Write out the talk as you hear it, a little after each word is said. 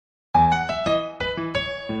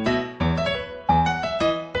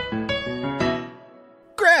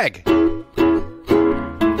Greg.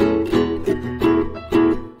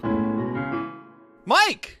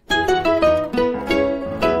 Mike.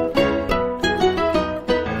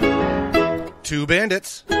 Two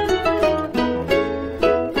bandits.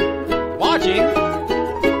 Watching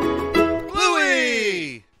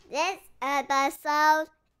Bluey. This episode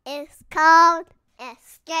is called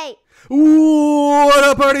Escape. What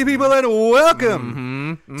up, party people, and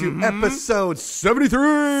welcome to episode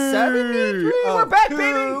 73. 73. We're back, baby.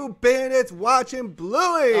 Two bandits watching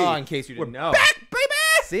Bluey. Oh, in case you didn't know. Back, baby.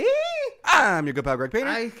 See? I'm your good pal, Greg Painter.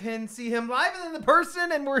 I can see him live and in the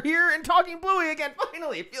person, and we're here and talking Bluey again.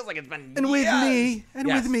 Finally, it feels like it's been And with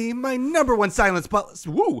years. me, my number one silence butler.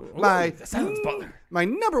 The silence butler. My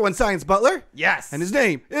number one science butler. Yes. And his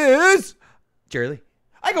name is Jerry Lee.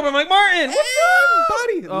 I go by Mike Martin. What's Hey, up?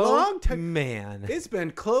 buddy. Oh, Long time. man. It's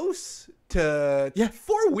been close to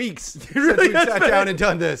 4 weeks since really we has sat been. down and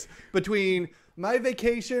done this. Between my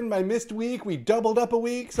vacation, my missed week, we doubled up a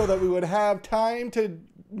week so that we would have time to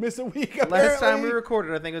miss a week. Last time we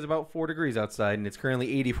recorded, I think it was about 4 degrees outside, and it's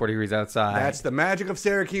currently 84 degrees outside. That's the magic of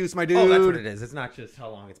Syracuse, my dude. Oh, that's what it is. It's not just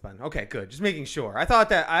how long it's been. Okay, good. Just making sure. I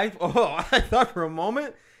thought I thought for a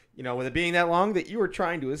moment, you know, with it being that long, that you were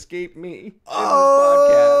trying to escape me in this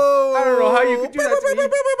podcast. I don't know how you could do that to me,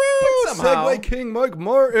 but somehow Segway King Mike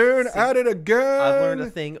Martin at it again. I've learned a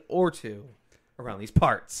thing or two around these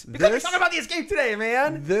parts. Because we're talking about the escape today,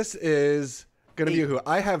 man. This is going to be who.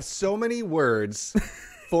 I have so many words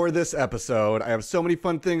for this episode. I have so many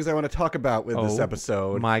fun things I want to talk about with this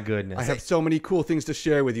episode. My goodness. I have so many cool things to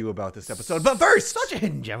share with you about this episode. But first, such a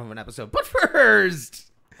hidden gem of an episode. But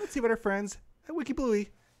first, let's see what our friends at Wiki Bluey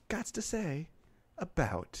got to say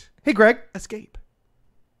about hey, Greg, escape.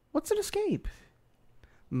 what's an escape?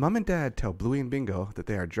 Mom and Dad tell Bluey and Bingo that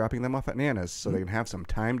they are dropping them off at Nana's so they can have some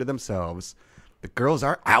time to themselves. The girls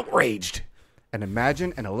are outraged and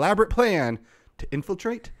imagine an elaborate plan to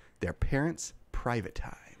infiltrate their parents' private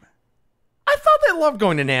time. I thought they loved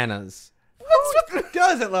going to Nana's. Who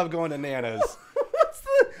doesn't love going to Nana's?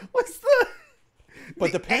 What's the?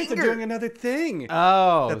 But the parents anger. are doing another thing.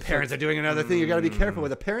 Oh, The parents are doing another thing. You got to be careful. When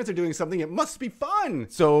the parents are doing something, it must be fun.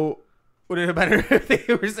 So would it have been better if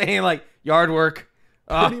they were saying like yard work?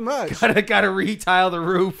 Pretty much. Gotta retile the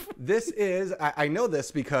roof. This is, I know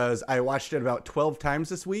this because I watched it about 12 times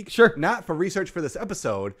this week. Sure. Not for research for this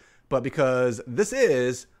episode, but because this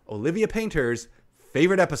is Olivia Painter's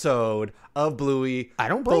favorite episode of Bluey. I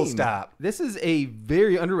don't blame. Full stop. This is a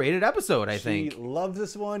very underrated episode, I think. She loves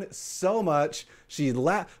this one so much.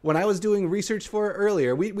 When I was doing research for it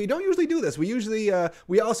earlier, we don't usually do this. We usually,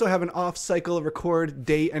 we also have an off cycle record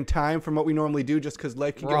date and time from what we normally do just because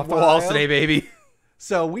life can We're get off the wild. walls today, baby.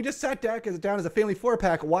 So we just sat down as a family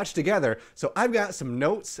 4-pack, watched together. So I've got some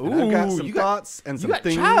notes, and I've got some thoughts, and some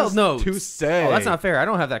things child notes to say. Oh, that's not fair. I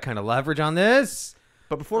don't have that kind of leverage on this.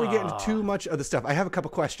 But before we get into too much of the stuff, I have a couple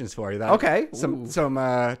questions for you. Okay. Some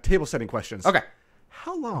table setting questions. Okay.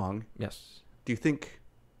 How long Yes. do you think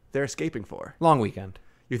they're escaping for? Long weekend.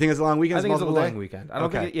 You think it's a long weekend? I think it's a multiple long day? weekend. I don't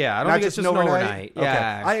Okay. think I don't Not think it's just an overnight. Okay.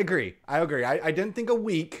 Yeah. I agree. I didn't think a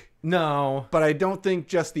week, No. but I don't think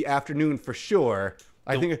just the afternoon for sure.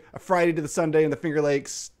 I think a Friday to the Sunday in the Finger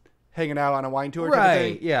Lakes, hanging out on a wine tour type of Right.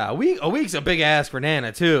 thing. Yeah. A week's a big ask for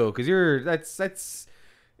Nana too, because that's.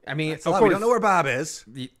 I mean, Of of course. course, We don't know where Bob is.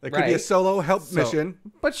 There could be a right. solo help mission.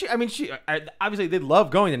 But she obviously they love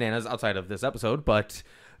going to Nana's outside of this episode, but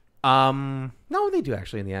no, they do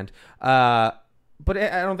actually in the end. But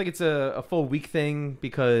I don't think it's a full week thing,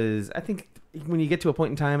 because I think when you get to a point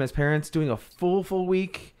in time as parents doing a full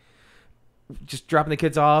week, just dropping the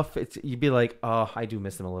kids off, you'd be like, oh, I do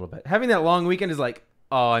miss them a little bit. Having that long weekend is like,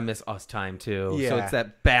 oh, I miss us time too. Yeah. So it's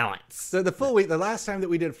that balance. So the full week, the last time that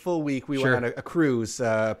we did full week, we Sure. went on a cruise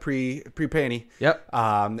pre-Panty. Yep.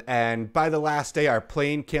 And by the last day, our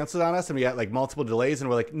plane canceled on us, and we got like multiple delays, and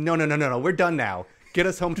we're like, no, we're done now. Get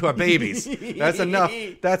us home to our babies. That's enough.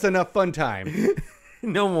 That's enough fun time.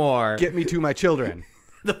 No more. Get me to my children.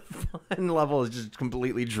 The fun level is just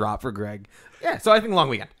completely dropped for Greg. Yeah, so I think long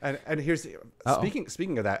weekend. And here's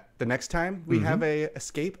speaking of that, the next time we have a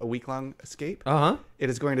week-long escape, it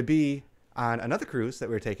is going to be on another cruise that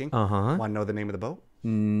we're taking. Want to know the name of the boat?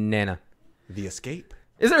 Nana. The Escape.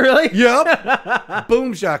 Is it really? Yep.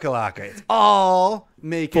 Boom shakalaka. It's all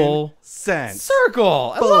making Full sense.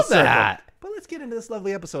 Circle. I Full love circle. that. But let's get into this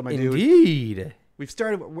lovely episode, my dude. Indeed. We've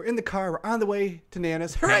started. We're in the car. We're on the way to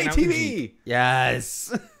Nana's. Hooray, TV!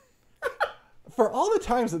 Yes. For all the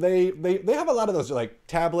times that they have a lot of those like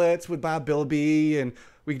tablets with Bob Bilby, and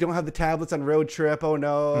we don't have the tablets on road trip. Oh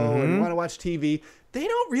no, and we want to watch TV. they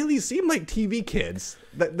don't really seem like TV kids.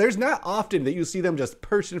 There's not often that you see them just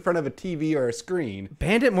perched in front of a TV or a screen.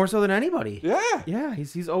 Bandit more so than anybody. Yeah. Yeah,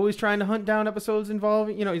 he's always trying to hunt down episodes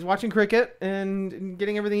involving, he's watching cricket and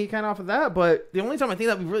getting everything he can off of that. But the only time I think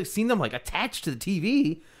that we've really seen them like attached to the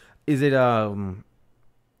TV is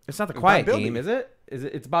it's not the Quiet Game, is it?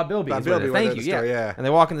 It's Bob Bilby. Bob Bilby. Thank you. Store, yeah. And they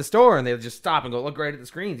walk in the store and they just stop and go look right at the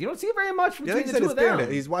screens. You don't see it very much between the two of them.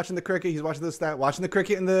 He's watching the cricket. He's watching watching the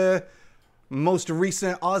cricket in the most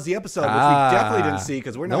recent Aussie episode, which we definitely didn't see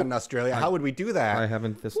because we're not in Australia. How would we do that? I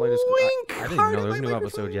haven't the slightest. Wink, I didn't know there was a new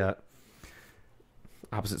episode yet.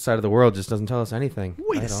 Opposite side of the world just doesn't tell us anything.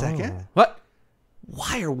 Wait a second. What?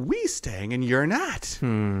 Why are we staying and you're not?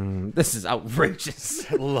 This is outrageous.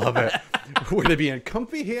 I love it. We're going to be in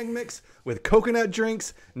comfy hammocks with coconut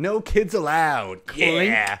drinks. No kids allowed.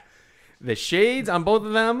 Yeah. The shades on both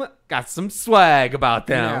of them got some swag about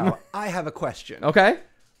them. Now, I have a question. Okay.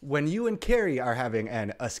 When you and Carrie are having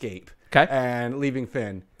an escape and leaving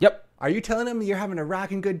Finn, yep. Are you telling him you're having a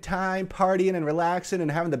rocking good time, partying and relaxing and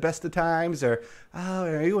having the best of times? Or,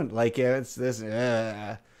 you wouldn't like it. It's this.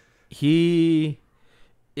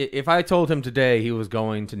 If I told him today he was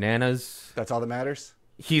going to Nana's. That's all that matters?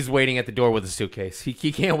 He's waiting at the door with a suitcase. He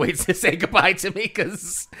can't wait to say goodbye to me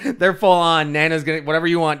because they're full on. Nana's going to, whatever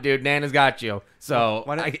you want, dude. Nana's got you. So,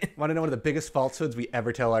 want to know one of the biggest falsehoods we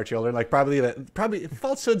ever tell our children? Like, probably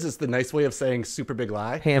falsehoods is the nice way of saying super big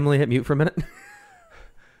lie. Hey, Emily, hit mute for a minute.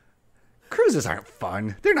 Cruises aren't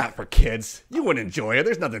fun. They're not for kids. You wouldn't enjoy it.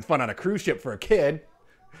 There's nothing fun on a cruise ship for a kid.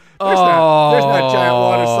 There's not giant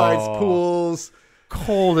water slides, pools.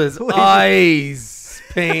 Cold as ice,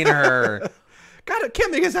 painter. God, it can't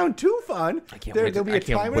make it sound too fun. I can't wait till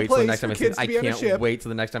the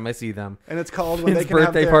next time I see them. And it's called when they can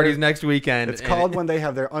birthday parties next weekend. It's called when they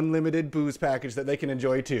have their unlimited booze package that they can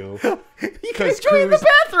enjoy too. You can enjoy in the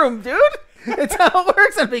bathroom, dude. It's how it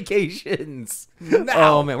works on vacations. No.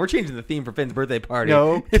 Oh man, we're changing the theme for Finn's birthday party.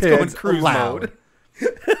 No, it's going cruise mode.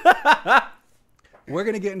 We're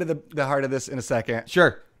gonna get into the heart of this in a second.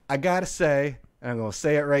 Sure. I gotta say, and I'm gonna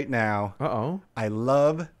say it right now. I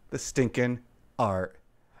love the stinking art.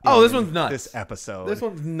 Oh, this one's nuts. This episode. This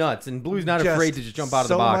one's nuts, and Bluey's not afraid to just jump out of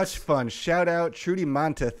the box. So much fun. Shout out Trudi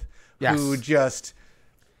Monteath, who just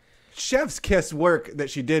chef's kiss work that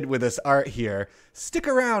she did with this art here. Stick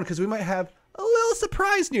around because we might have a little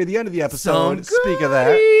surprise near the end of the episode. Speak of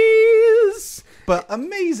that. But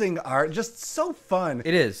amazing art, just so fun.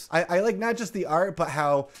 It is. I like not just the art, but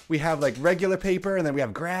how we have like regular paper and then we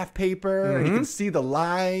have graph paper and you can see the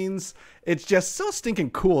lines. It's just so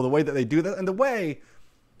stinking cool the way that they do that and the way.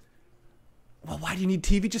 Well, why do you need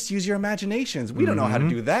TV? Just use your imaginations. We don't know how to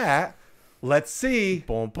do that. Let's see.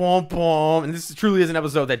 Boom, boom, boom. And this truly is an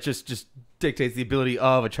episode that just dictates the ability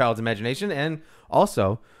of a child's imagination and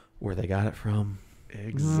also where they got it from.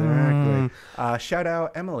 Exactly. Shout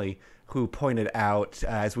out Emily, who pointed out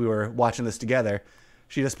as we were watching this together,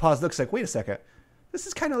 she just paused, looks like, wait a second. This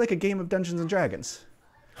is kind of like a game of Dungeons and Dragons.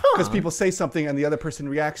 Because people say something and the other person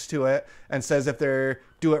reacts to it and says if they're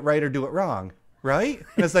do it right or do it wrong. Right?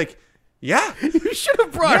 And it's like, yeah. You should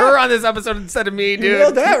have brought her on this episode instead of me, dude. You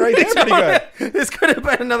nailed that right there pretty good. This could have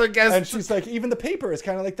been another guest. And she's like, even the paper is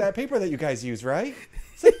kind of like that paper that you guys use, right?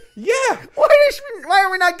 It's like, yeah. Why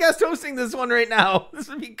are we not guest hosting this one right now? This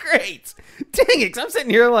would be great. Dang it, 'cause I'm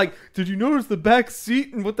sitting here like, did you notice the back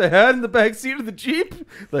seat and what they had in the back seat of the Jeep?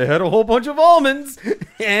 They had a whole bunch of almonds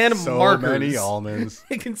and markers. So many almonds.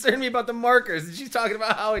 It concerned me about the markers. And she's talking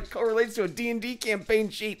about how it correlates to a D&D campaign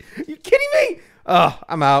sheet. Are you kidding me? Oh,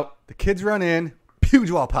 I'm out. The kids run in.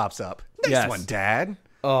 Huge wall pops up. Nice one, Dad.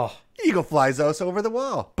 Oh. Eagle flies us over the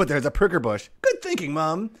wall. But there's a pricker bush. Good thinking,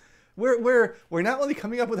 Mom. We're not only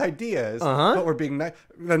coming up with ideas, but we're being nice.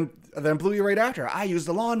 Then Bluey right after. I used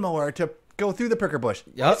the lawnmower to go through the pricker bush.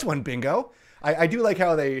 Yep. That's one bingo. I do like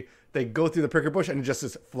how they go through the pricker bush and it just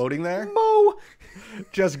is floating there. Mo.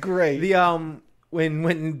 Just great. The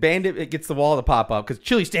when Bandit gets the wall to pop up because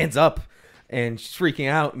Chili stands up and she's freaking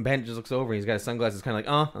out and Bandit just looks over and he's got his sunglasses kind of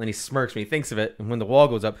like and then he smirks when he thinks of it and when the wall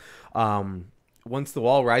goes up, once the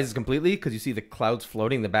wall rises completely because you see the clouds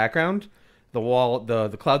floating in the background. The wall,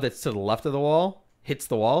 the cloud that's to the left of the wall hits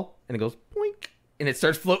the wall and it goes boink and it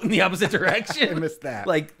starts floating the opposite direction. I missed that.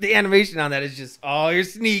 Like the animation on that is just, you're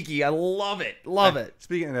sneaky. I love it. Love it.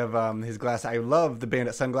 Speaking of his glass, I love the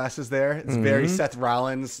Bandit sunglasses there. It's very Seth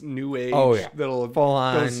Rollins, new age, little full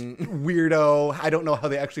on weirdo. I don't know how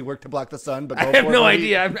they actually work to block the sun, but I have no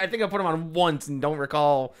idea. I think I put them on once and don't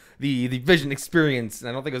recall the vision experience, and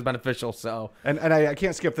I don't think it was beneficial. So and I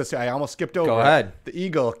can't skip this. I almost skipped over. Go ahead. The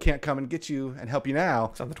eagle can't come and get you and help you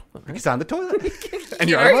now. It's on the toilet. Right? It's on the toilet. And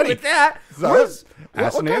you're right with that. So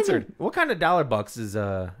Asked and answered. What kind of dollar bucks is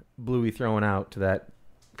Bluey throwing out to that?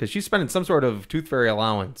 Because she's spending some sort of tooth fairy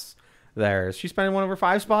allowance there. Is she spending one of her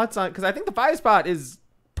 5 spots on? Because I think the 5 spot is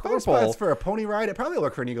purple. 5 spots for a pony ride. It probably will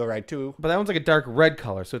work for an eagle ride too. But that one's like a dark red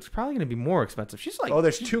color, so it's probably going to be more expensive. She's like, oh,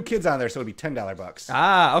 there's 2 kids on there, so it'll be $10 bucks.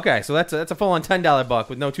 Ah, okay. So that's a full on $10 buck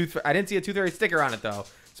with no tooth. I didn't see a tooth fairy sticker on it though,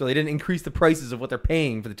 so they didn't increase the prices of what they're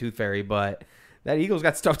paying for the tooth fairy. But that eagle's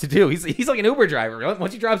got stuff to do. He's like an Uber driver.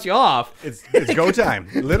 Once he drops you off, it's go time,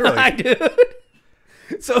 literally. Dude.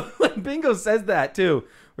 So when Bingo says that too,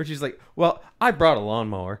 where she's like, "Well, I brought a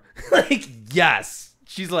lawnmower." Like, yes.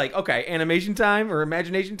 She's like, "Okay, animation time or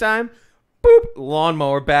imagination time." Boop,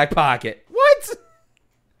 lawnmower back pocket. What?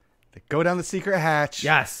 They go down the secret hatch.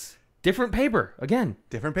 Yes. Different paper again.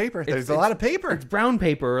 Different paper. There's a lot of paper. It's brown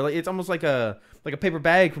paper. It's almost like a paper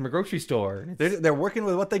bag from a grocery store. They're working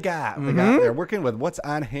with what they got. They're working with what's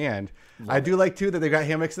on hand. I do like too that they got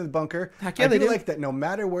hammocks in the bunker. Heck yeah, I they do do. like that no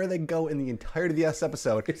matter where they go in the entirety of the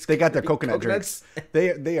episode, they got their coconut drinks.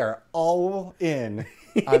 They are all in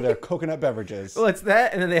on their coconut beverages. Well, it's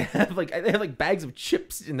that, and then they have like bags of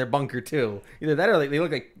chips in their bunker too. Either that or they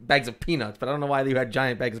look like bags of peanuts. But I don't know why you had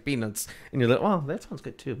giant bags of peanuts. And you're like, "Oh, that sounds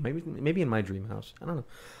good too. Maybe in my dream house. I don't know."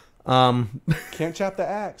 Can't chop the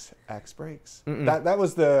axe. Axe breaks. That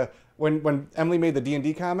was the when Emily made the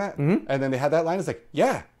D&D comment, and then they had that line. It's like,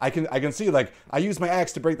 yeah, I can see, like, I use my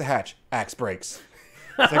axe to break the hatch. Axe breaks.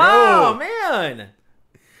 It's like, oh man,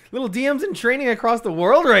 little DMs in training across the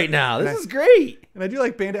world right now. This is great. And I do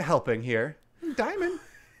like Bandit helping here. Diamond.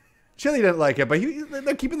 Chili didn't like it, but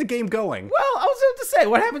they're keeping the game going. Well, I was about to say,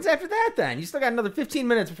 what happens after that then? You still got another 15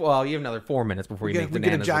 minutes. Well, you have another 4 minutes before you make We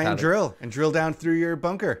bananas. get a giant drill and drill down through your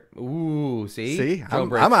bunker. Ooh, see? See?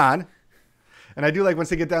 I'm on. And I do like once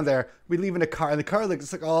they get down there, we leave in a car, and the car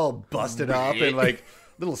looks like all busted up and like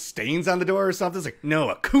little stains on the door or something. It's like, no,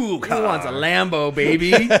 a cool car. He wants a Lambo,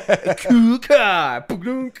 baby. A cool car.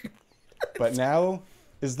 But now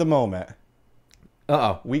is the moment.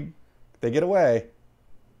 Uh-oh. They get away.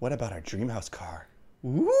 What about our dream house car?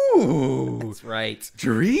 Ooh. That's right.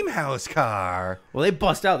 Dream house car. Well, they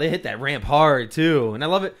bust out. They hit that ramp hard, too. And I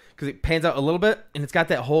love it because it pans out a little bit, and it's got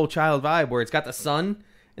that whole child vibe where it's got the sun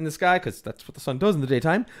in the sky, because that's what the sun does in the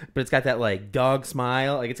daytime, but it's got that, like, dog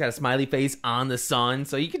smile. Like, it's got a smiley face on the sun,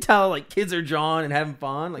 so you can tell, like, kids are drawing and having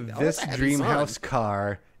fun. Like, this dream house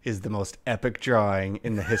car is the most epic drawing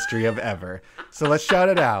in the history of ever. So let's shout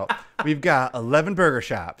it out. We've got 11 burger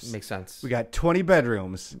shops. Makes sense. We got 20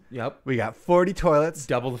 bedrooms. Yep. We got 40 toilets.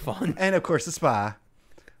 Double the fun. And, of course, the spa.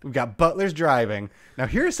 We've got butlers driving. Now,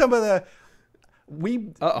 here's some of the... We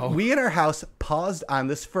in our house paused on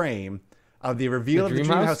this frame of the reveal of the dream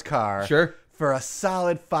house car for a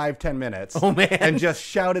solid 5-10 minutes. Oh, man. And just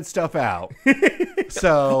shouted stuff out.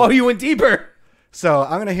 So... Oh, you went deeper. So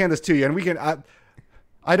I'm going to hand this to you, and we can...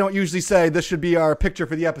 I don't usually say this should be our picture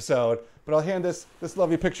for the episode, but I'll hand this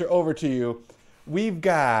lovely picture over to you. We've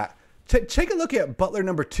got... Take a look at butler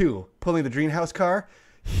number 2 pulling the dream house car.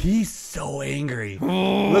 He's so angry.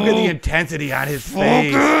 Look at the intensity on his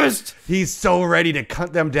face. He's so ready to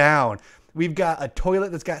cut them down. We've got a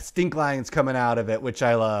toilet that's got stink lines coming out of it, which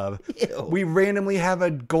I love. Ew. We randomly have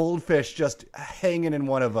a goldfish just hanging in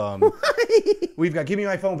one of them. We've got... Give me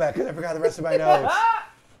my phone back because I forgot the rest of my notes.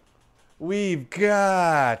 We've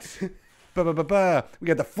got... We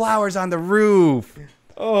got the flowers on the roof.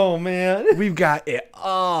 Oh, man. We've got it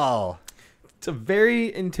all. It's a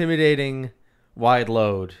very intimidating wide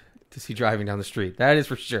load to see driving down the street. That is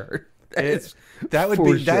for sure.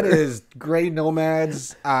 That is gray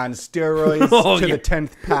nomads on steroids to the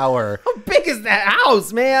 10th power. How big is that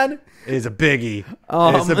house, man? It is a biggie.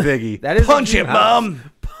 It's a biggie. That is Punch it,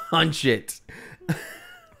 Mom. Punch it.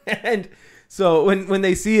 And so when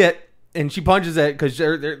they see it and she punches it because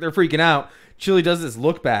they're freaking out, Chili does this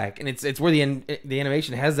look back, and it's where the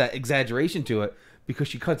animation has that exaggeration to it because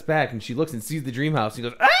she cuts back and she looks and sees the dream house and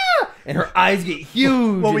goes, ah! And her eyes get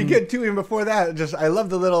huge. Well, we get to even before that. I love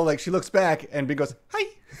the little, like, she looks back and goes, hi.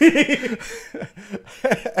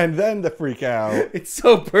 And then the freak out. It's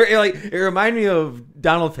so pretty. Like, it reminded me of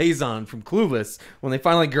Donald Faison from Clueless when they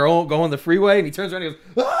finally go on the freeway and he turns around and he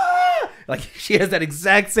goes, ah! Like, she has that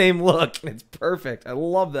exact same look, and it's perfect. I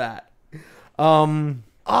love that.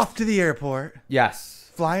 Off to the airport.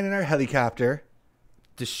 Yes. Flying in our helicopter.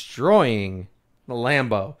 Destroying the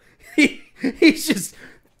Lambo. He's just...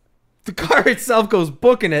 The car itself goes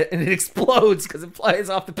booking it, and it explodes because it flies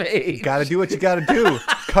off the page. Gotta do what you gotta do.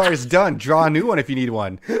 Car's done. Draw a new one if you need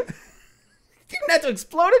one. You didn't have to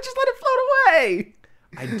explode it. Just let it float away.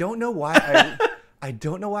 I don't know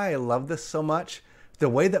why I love this so much. the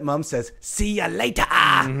way that Mom says, "See ya later."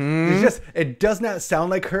 It does not sound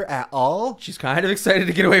like her at all. She's kind of excited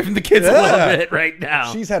to get away from the kids a little bit right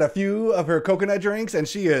now. She's had a few of her coconut drinks, and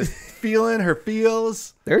she is feeling her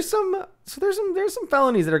feels. There's some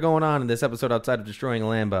felonies that are going on in this episode outside of destroying a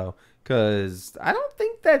Lambo. Because I don't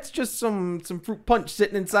think that's just some fruit punch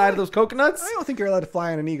sitting inside of those coconuts. I don't think you're allowed to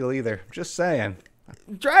fly on an eagle either. Just saying.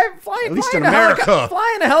 At least in America.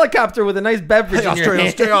 Fly in a helicopter with a nice beverage in your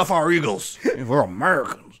hand. Stay off our eagles. We're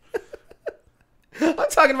Americans. I'm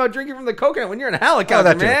talking about drinking from the coconut when you're in a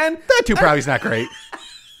helicopter, man. That too probably is not great.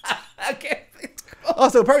 Okay.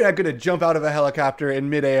 Also, probably not good to jump out of a helicopter in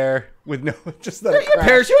midair with no just let it crash.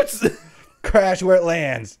 Parachutes. Crash where it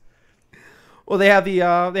lands. Well, they have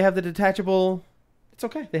the detachable. It's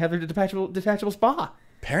okay. They have their detachable spa.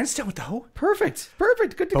 Parents don't though. Perfect.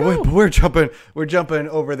 Good to But go. we're jumping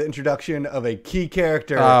over the introduction of a key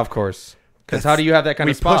character. Of course. Because how do you have that kind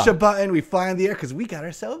of spa? We push a button, we fly in the air because we got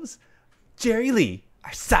ourselves Jerry Lee,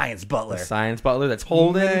 our science butler. Science butler that's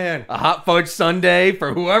holding a hot fudge sundae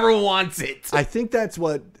for whoever wants it. I think that's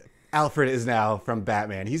what Alfred is now from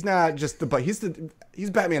Batman. He's not just he's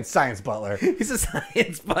Batman's science butler. He's a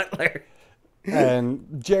science butler.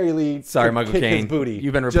 And Jerry Lee, sorry, Michael Caine, his booty.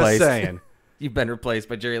 You've been replaced. Just saying. You've been replaced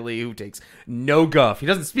by Jerry Lee, who takes no guff. He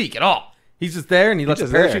doesn't speak at all. He's just there, and he lets the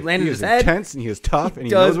parachute land in his head. He's intense, and he is tough, and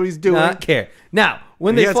he knows what he's doing. Not care. Now,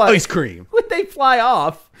 when he they has fly, ice cream. When they fly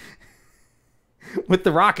off with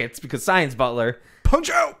the rockets, because Science Butler,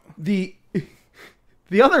 punch out. The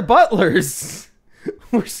other butlers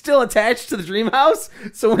were still attached to the dream house,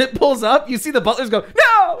 so when it pulls up, you see the butlers go,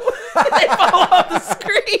 no! And they fall off the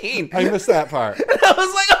screen. I missed that part. And I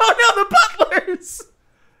was like, oh no, the butlers!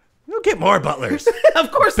 We'll get more butlers.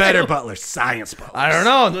 Of course, better butlers, science butlers. I don't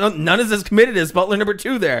know. None is as committed as butler number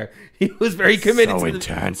 2 there. He was very committed so to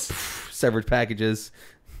intense. Severed packages.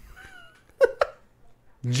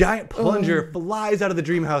 Giant plunger flies out of the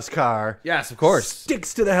Dreamhouse car. Yes, of course.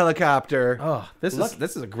 Sticks to the helicopter. Oh, this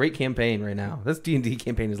is a great campaign right now. This D&D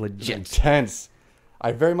campaign is legit. Intense.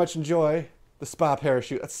 I very much enjoy the spa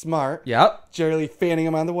parachute. That's smart. Yep. Jerry Lee fanning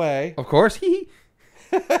him on the way. Of course.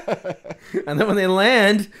 And then when they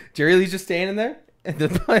land, Jerry Lee's just standing there, and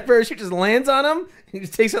the parachute just lands on him. He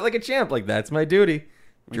just takes it like a champ. Like, that's my duty.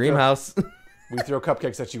 Dreamhouse. We throw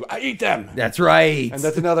cupcakes at you. I eat them. That's right. And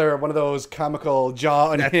that's another one of those comical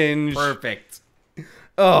jaw unhinged. Perfect.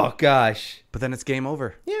 Oh, gosh. But then it's game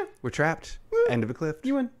over. Yeah. We're trapped. End of a cliff.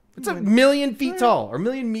 You win. It's a million feet tall, or a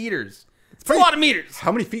million meters. It's a lot of meters.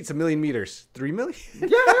 How many feet's a million meters? 3 million? Yeah,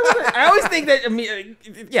 I always think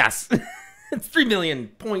that, yes. It's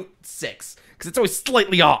 3,000,000.6, because it's always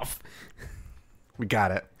slightly off. We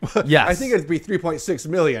got it. Yes. I think it'd be 3.6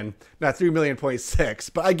 million, not 3,000,000.6,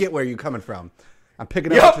 but I get where you're coming from. I'm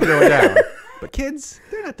picking up what you're going down. But kids,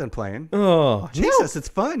 they're not done playing. Oh, Jesus, it's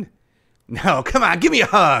fun. No, come on, give me a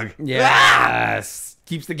hug. Yes.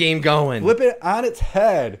 Keeps the game going. Flip it on its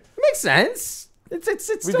head. Makes sense.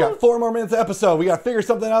 It's We've got 4 more minutes of episode. We got to figure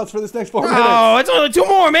something else for this next 4 minutes. Oh, it's only 2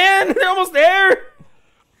 more, man. They're almost there.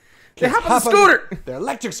 They hop on the scooter. Their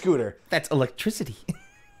electric scooter. That's electricity.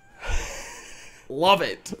 Love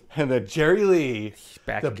it. And the Jerry Lee,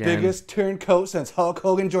 back the again. biggest turncoat since Hulk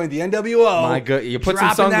Hogan joined the NWO. My good, you put some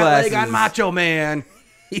dropping sunglasses. that leg on Macho Man.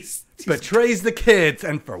 He's betrays the kids,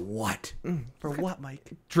 and for what? For what,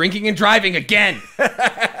 Mike? Drinking and driving again.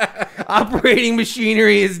 Operating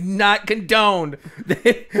machinery is not condoned.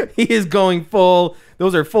 He is going full.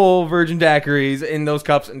 Those are full virgin daiquiris in those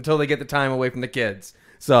cups until they get the time away from the kids.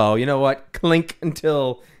 So you know what? Clink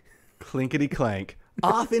until clinkety clank.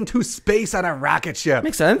 Off into space on a rocket ship.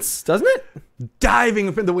 Makes sense, doesn't it?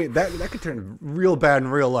 Diving from the wind. That could turn real bad in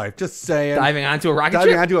real life. Just saying. Diving onto a rocket ship?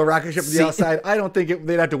 Diving onto a rocket ship from the outside. I don't think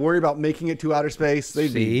they'd have to worry about making it to outer space.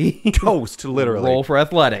 They'd be toast, literally. Roll for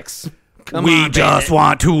athletics. Come we on, just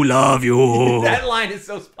want to love you. That line is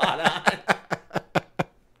so spot on.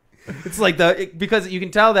 It's like because you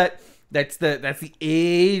can tell that's the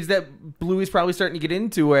age that Bluey's probably starting to get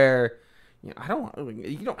into, where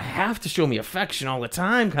you don't have to show me affection all the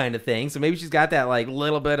time, kind of thing. So maybe she's got that like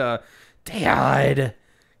little bit of dad,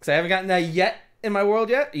 because I haven't gotten that yet in my world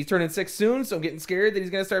yet. He's turning 6 soon, so I'm getting scared that he's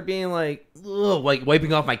gonna start being like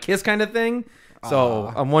wiping off my kiss kind of thing.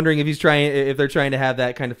 So I'm wondering if they're trying to have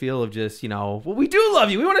that kind of feel of just, well, we do love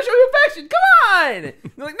you. We want to show you affection. Come on.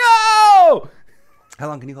 They're like, no. How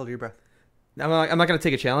long can you hold your breath? I'm not going to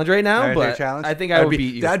take a challenge right now, but I think I would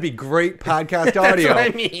beat you. That'd be great podcast audio. That's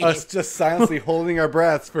what I mean. Us just silently holding our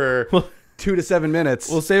breaths for 2 to 7 minutes.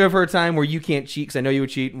 We'll save it for a time where you can't cheat, because I know you would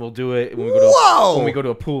cheat, and we'll do it when we go to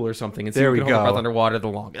a pool or something, and see who can hold our breath underwater the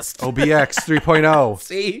longest. OBX 3.0.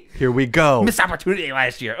 See? Here we go. Missed opportunity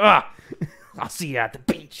last year. Ugh. I'll see you at the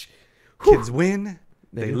beach. Kids win.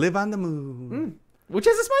 They live on the moon. Which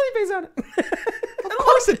has a smiley face on it. Of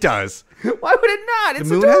course it does. Why would it not? It's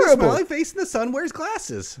The moon adorable. has a smiley face and the sun wears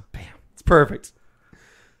glasses. Bam. It's perfect.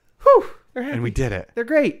 Whew. They're happy. And we did it. They're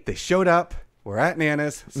great. They showed up. We're at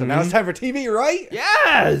Nana's. So now it's time for TV, right?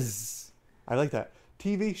 Yes. I like that.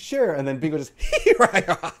 TV, sure. And then Bingo just, right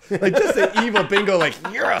off. Like just an evil Bingo, like,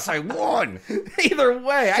 yes, I won. Either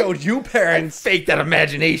way, Showed you parents. fake that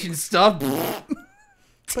imagination stuff.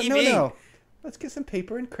 But no. Let's get some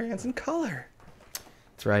paper and crayons and color.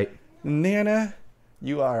 That's right. Nana,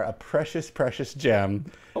 you are a precious, precious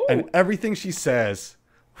gem. Oh. And everything she says,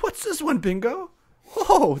 what's this one, Bingo?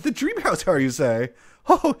 Oh, the dream house, how you say?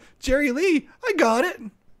 Oh, Jerry Lee, I got it.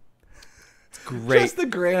 Great. Just the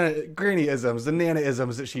granny-isms, the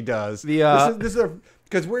Nana-isms that she does. This is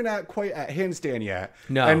because we're not quite at handstand yet.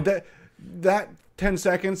 No. And that 10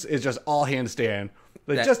 seconds is just all handstand.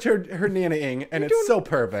 Like just her Nana-ing, and it's so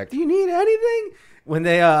perfect. Do you need anything? When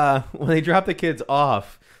they drop the kids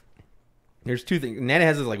off, there's two things. Nana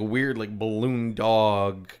has this like weird like balloon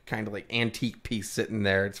dog kind of like antique piece sitting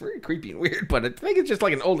there. It's very creepy and weird, but I think it's just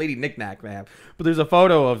like an old lady knickknack they have. But there's a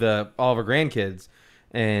photo of all of her grandkids,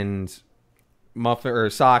 and Muffin or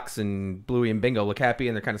Socks and Bluey and Bingo look happy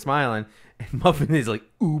and they're kind of smiling. And Muffin is like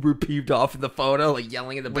uber peeved off in the photo, like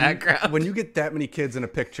yelling in the background. When you get that many kids in a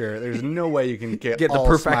picture, there's no way you can get the all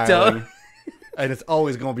perfecto. smiling. And it's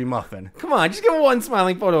always going to be Muffin. Come on, just get one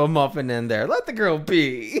smiling photo of Muffin in there. Let the girl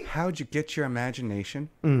be. How'd you get your imagination?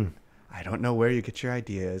 I don't know where you get your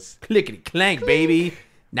ideas. Clickety clank, baby.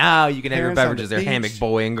 Now you can have your Parents on beverages the there, hammock beach.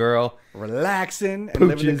 boy and girl. Relaxing and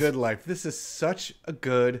living a Pooches. good life. This is such a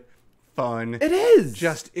good, fun, It is.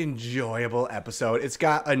 just enjoyable episode. It's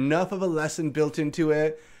got enough of a lesson built into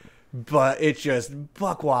it, but it's just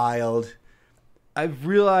buck wild. I've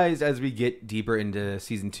realized as we get deeper into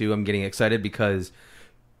season 2, I'm getting excited because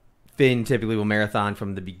Finn typically will marathon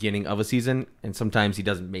from the beginning of a season, and sometimes he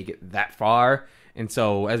doesn't make it that far. And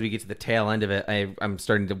so as we get to the tail end of it, I'm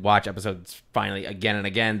starting to watch episodes finally again and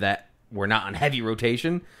again that were not on heavy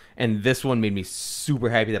rotation. And this one made me super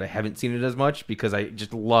happy that I haven't seen it as much because I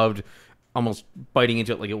just loved almost biting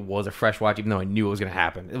into it like it was a fresh watch, even though I knew it was going to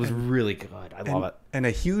happen. It was really good. I love it. And a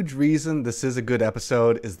huge reason this is a good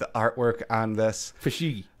episode is the artwork on this.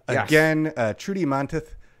 Fishy. Yes. Again, Trudi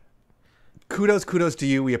Monteath, kudos to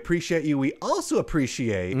you. We appreciate you. We also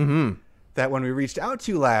appreciate that when we reached out to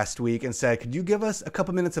you last week and said, could you give us a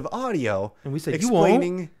couple minutes of audio? And we said,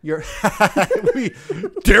 explaining your... we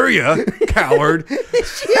dare ya, coward.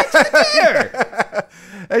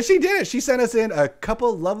 And she did it. She sent us in a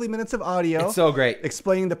couple lovely minutes of audio. It's so great.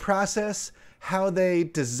 Explaining the process, how they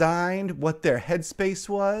designed, what their headspace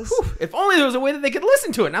was. Whew, if only there was a way that they could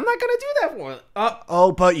listen to it, and I'm not going to do that for them.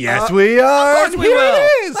 Oh, but yes, we are. Of course we Here will.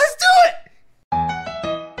 it is. Let's do it.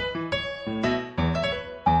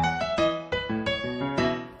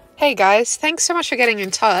 Hey guys, thanks so much for getting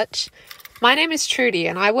in touch. My name is Trudi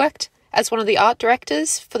and I worked as one of the art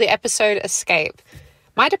directors for the episode Escape.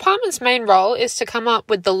 My department's main role is to come up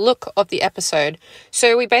with the look of the episode.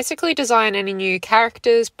 So we basically design any new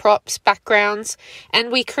characters, props, backgrounds,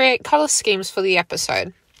 and we create colour schemes for the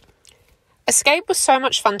episode. Escape was so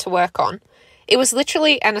much fun to work on. It was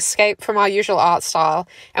literally an escape from our usual art style,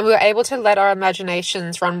 and we were able to let our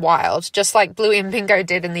imaginations run wild, just like Bluey and Bingo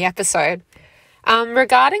did in the episode.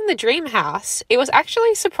 Regarding the dream house, it was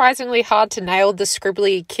actually surprisingly hard to nail the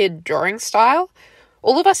scribbly kid drawing style.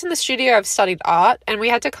 All of us in the studio have studied art, and we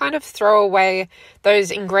had to kind of throw away those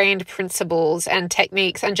ingrained principles and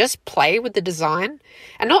techniques and just play with the design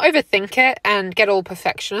and not overthink it and get all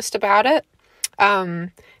perfectionist about it. A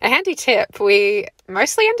handy tip, we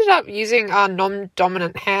mostly ended up using our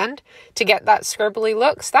non-dominant hand to get that scribbly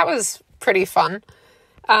look, so that was pretty fun.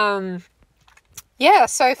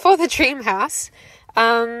 So for the dream house,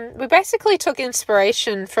 we basically took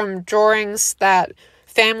inspiration from drawings that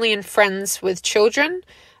family and friends with children,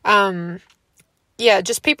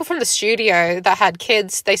 just people from the studio that had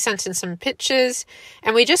kids, they sent in some pictures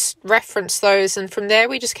and we just referenced those, and from there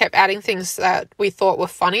we just kept adding things that we thought were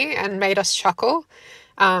funny and made us chuckle.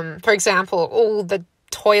 For example, all the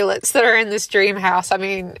toilets that are in this dream house. I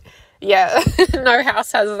mean, no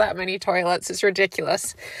house has that many toilets. It's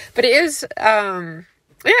ridiculous. But it is,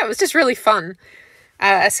 it was just really fun.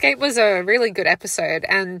 Escape was a really good episode,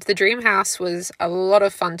 and the dream house was a lot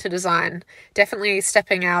of fun to design. Definitely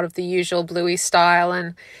stepping out of the usual Bluey style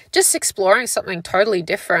and just exploring something totally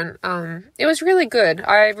different. It was really good.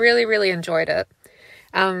 I really, really enjoyed it.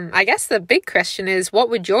 I guess the big question is, what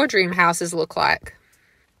would your dream houses look like?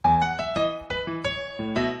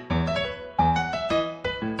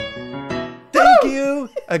 Thank you.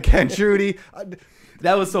 Again, Trudy.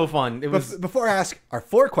 That was so fun. It was. Before I ask our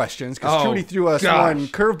 4 questions, because Oh, Trudy threw us gosh. one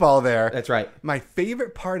curveball there. That's right. My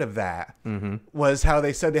favorite part of that was how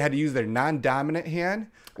they said they had to use their non-dominant hand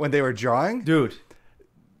when they were drawing. Dude.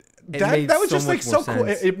 That was just like so cool.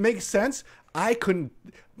 It makes sense. I couldn't.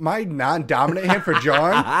 My non-dominant hand for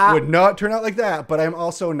drawing would not turn out like that. But I'm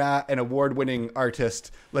also not an award-winning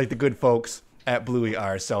artist like the good folks at Bluey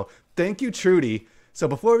are. So thank you, Trudy. So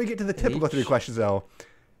before we get to the typical 3 questions, though,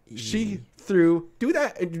 she threw. Do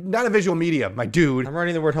that. Not a visual medium, my dude. I'm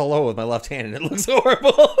writing the word hello with my left hand, and it looks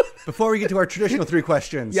horrible. Before we get to our traditional 3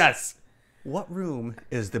 questions. Yes. What room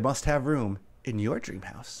is the must-have room in your dream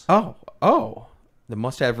house? Oh. The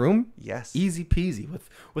must-have room? Yes. Easy peasy.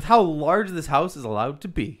 With how large this house is allowed to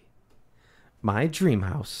be, my dream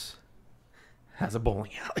house has a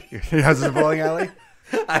bowling alley. Your house is a bowling alley?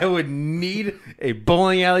 I would need a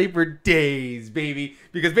bowling alley for days, baby.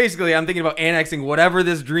 Because basically, I'm thinking about annexing whatever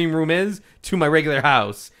this dream room is to my regular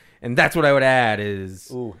house. And that's what I would add is...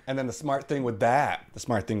 Ooh, and then the smart thing with that,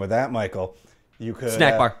 Michael, you could...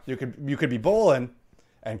 Snack bar. You could be bowling,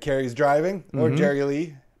 and Carrie's driving, or Jerry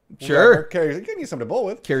Lee. Sure. Whoever. Carrie's, you need something to bowl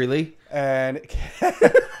with. Carrie Lee. And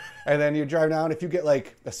then you drive down. If you get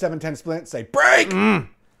like a 7-10 splint, say, break! Boom,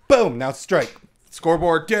 now it's a strike.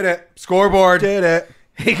 Scoreboard. Did it. Scoreboard. Did it.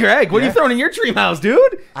 Hey, Greg, what are you throwing in your dream house,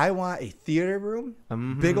 dude? I want a theater room,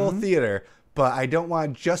 big old theater, but I don't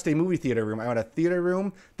want just a movie theater room. I want a theater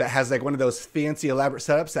room that has like one of those fancy elaborate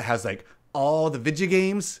setups that has like all the video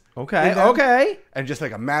games. Okay. And just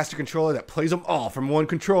like a master controller that plays them all from one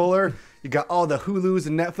controller. You got all the Hulus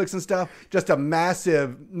and Netflix and stuff. Just a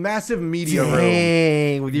massive media room.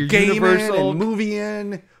 Dang, with your Gaming Universal. and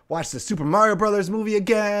movieing. Watch the Super Mario Brothers movie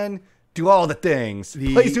again. Do all the things.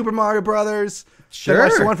 Play Super Mario Brothers. Sure. Then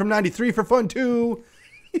watch the one from '93 for fun too.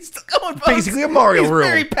 He's still going Basically a Mario room. He's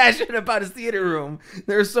very passionate about his theater room.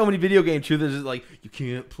 There are so many video game truthers that like, you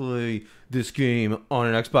can't play this game on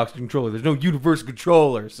an Xbox controller. There's no universal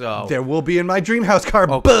controller, so... There will be in my dream house car,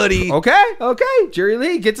 buddy. Okay. Jerry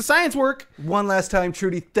Lee, get to science work. One last time,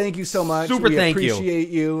 Trudy, thank you so much. Super thank you. We appreciate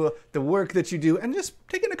you, the work that you do, and just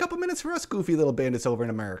taking a couple minutes for us goofy little bandits over in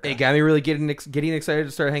America. It got me really getting excited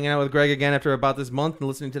to start hanging out with Greg again after about this month and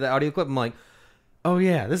listening to the audio clip. I'm like, oh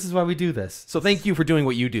yeah, this is why we do this. So thank you for doing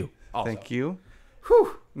what you do. Also. Thank you.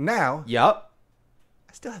 Whew. Now, Yup.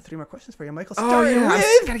 I still have 3 more questions for you, Michael. Oh yeah,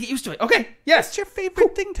 I gotta get used to it. Okay, yes. What's your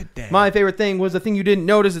favorite thing today? My favorite thing was the thing you didn't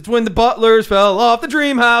notice. It's when the butlers fell off the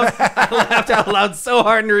dream house. I laughed out loud so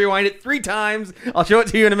hard and rewind it 3 times. I'll show it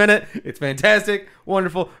to you in a minute. It's fantastic,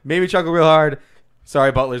 wonderful. Made me chuckle real hard.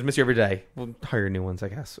 Sorry, butlers. Miss you every day. We'll hire new ones, I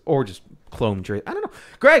guess. Or just clone Jerry. I don't know.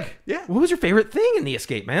 Greg, Yeah. What was your favorite thing in the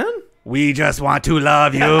escape, man? We just want to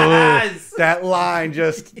love you. Yes! That line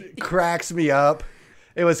just cracks me up.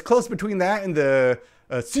 It was close between that and the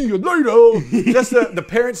see you later. Just the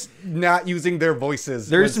parents not using their voices.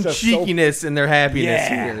 There's was some just cheekiness in their happiness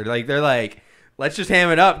Yeah. here. Like they're like, let's just ham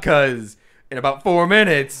it up because in about 4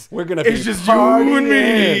 minutes We're gonna it's be just you and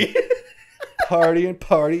me.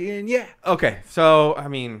 partying, yeah. Okay, so I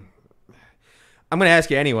mean, I'm gonna ask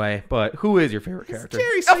you anyway, but who is your favorite character?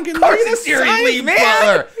 Jerry Sinkin Of course Lee, the it's Jerry science Lee, man.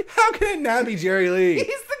 butler. How can it not be Jerry Lee? He's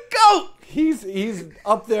the goat. He's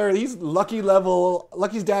up there. He's Lucky's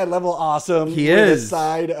dad level awesome. He with is. a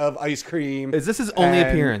side of ice cream. Is this his only and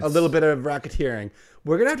appearance? A little bit of racketeering.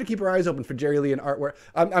 We're gonna have to keep our eyes open for Jerry Lee and artwork.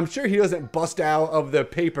 I'm sure he doesn't bust out of the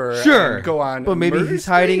paper. Sure. And go on. But maybe murder he's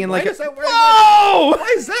hiding spree? in like Why a. is that where Whoa!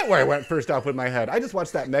 Why is that where I went first off with my head? I just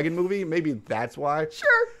watched that Megan movie. Maybe that's why.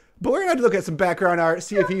 Sure. But we're gonna have to look at some background art,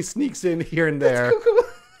 see if he sneaks in here and there. Cool.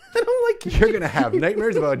 I don't like. You're gonna have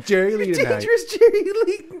nightmares about Jerry Lee tonight. Dangerous Jerry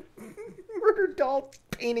Lee murder doll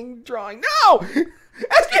painting drawing. No!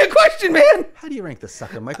 Ask me a question, man! How do you rank this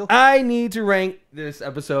sucker, Michael? I need to rank this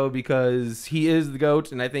episode because he is the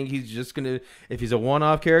GOAT, and I think he's just going to, if he's a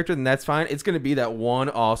one-off character, then that's fine. It's going to be that one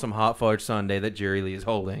awesome hot fudge sundae that Jerry Lee is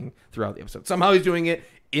holding throughout the episode. Somehow he's doing it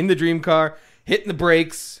in the dream car, hitting the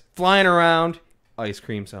brakes, flying around, ice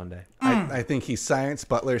cream sundae. I think he's science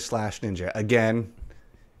butler / ninja. Again,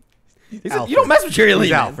 You don't mess with Jerry Lee,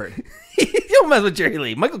 He's man. Alfred. You don't mess with Jerry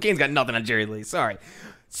Lee. Michael Caine's got nothing on Jerry Lee. Sorry.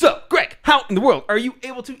 So, Greg, how in the world are you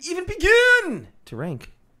able to even begin to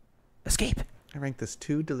rank Escape? I rank this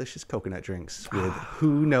 2 delicious coconut drinks with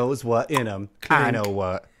who knows what in them. I know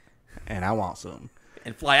what, and I want some.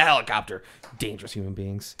 And fly a helicopter. Dangerous human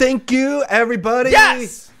beings. Thank you, everybody.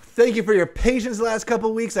 Yes! Thank you for your patience the last couple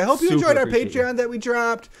of weeks. I hope you Super enjoyed our appreciate Patreon that we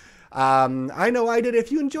dropped. I know I did. If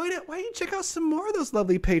you enjoyed it, why don't you check out some more of those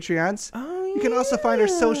lovely Patreons? Oh, You can also find our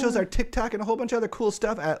socials, our TikTok, and a whole bunch of other cool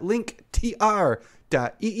stuff at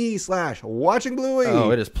linktr.ee/watchingbluey.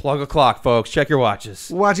 Oh, it is plug o'clock, folks. Check your watches.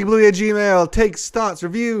 Watchingbluey at Gmail. Takes, thoughts,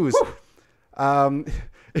 reviews.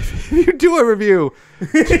 If you do a review,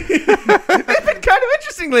 It's been kind of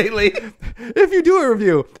interesting lately. if you do a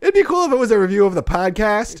review, it'd be cool if it was a review of the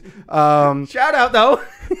podcast. Shout out, though.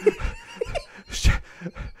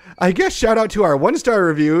 I guess shout out to our 1-star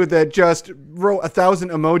review that just wrote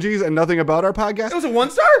 1,000 emojis and nothing about our podcast. It was a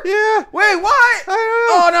 1-star? Yeah. Wait, what? I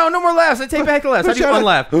don't know. Oh, no more laughs. I take back the laughs. How do you Shout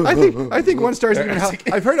out- unlaugh? I think 1 stars even help.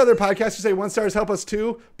 I've heard other podcasters say 1 stars help us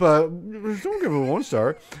too, but don't give it 1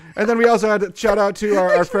 star. And then we also had to shout out to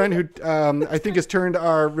our friend who I think has turned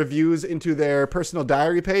our reviews into their personal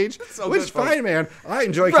diary page, So which good, is fine, man. I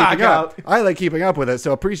enjoy Rock keeping up. out. I like keeping up with it,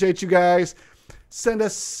 so appreciate you guys. Send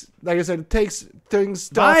us, like I said, takes things,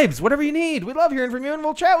 stuff. Vibes, whatever you need. We love hearing from you, and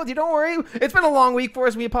we'll chat with you. Don't worry. It's been a long week for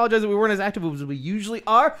us. We apologize that we weren't as active as we usually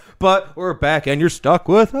are, but we're back, and you're stuck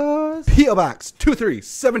with us. P.O. Box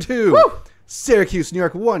 2372, Woo! Syracuse, New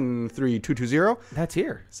York 13220. That's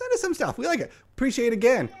here. Send us some stuff. We like it. Appreciate it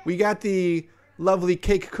again. We got the lovely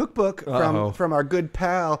cake cookbook from our good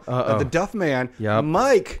pal, the Duff Man. Yep.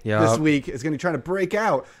 Mike, Yep. this week is going to be trying to break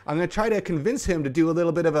out. I'm going to try to convince him to do a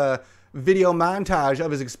little bit of a video montage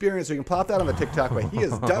of his experience so you can plop that on the TikTok. But he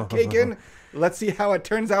is duck caking. Let's see how it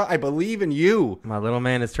turns out. I believe in you. My little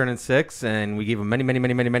man is turning 6, and we gave him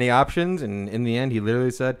many options, and in the end, he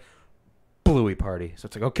literally said, Bluey party. So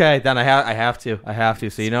it's like, okay, then I have to.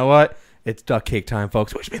 So you know what? It's duck cake time,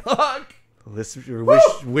 folks. Wish me luck.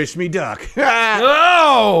 Wish me duck.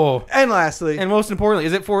 Oh! And lastly, And most importantly,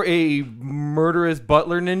 is it for a murderous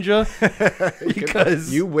butler ninja?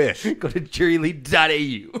 Because you wish. go to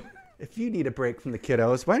jurylead.au. If you need a break from the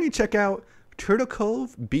kiddos, why don't you check out Turtle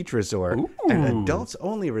Cove Beach Resort, an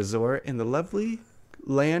adults-only resort in the lovely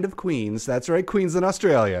land of Queens. That's right, Queensland,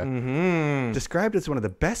 Australia. Mm-hmm. Described as one of the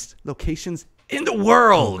best locations in the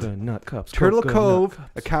world. Coconut cups. Turtle coconut Cove cups.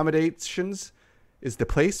 accommodations is the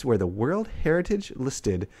place where the World Heritage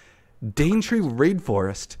listed Daintree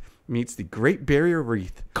Rainforest meets the Great Barrier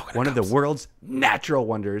Reef, one of the world's natural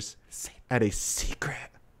wonders, at a secret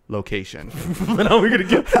location. When are we going to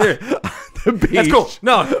get there? The beach. That's cool.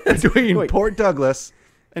 No. Between Port Douglas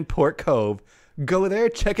and Port Cove. Go there,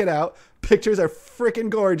 check it out. Pictures are freaking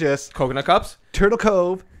gorgeous. Coconut cups?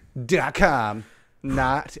 TurtleCove.com,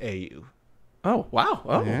 not AU. Oh, wow.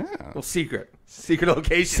 Oh. Yeah. Well, secret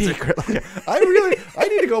location. Secret location. I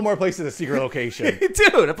need to go more places to secret location.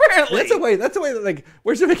 Dude, apparently. That's a way that, like,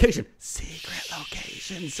 where's your vacation? Secret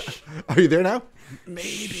locations. Are you there now?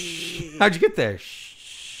 Maybe. How'd you get there?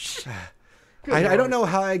 I don't know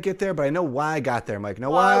how I get there, but I know why I got there, Mike.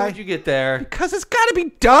 Know Why why? would you get there? Because it's got to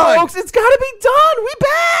be done. Folks, it's got to be done. We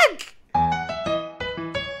back.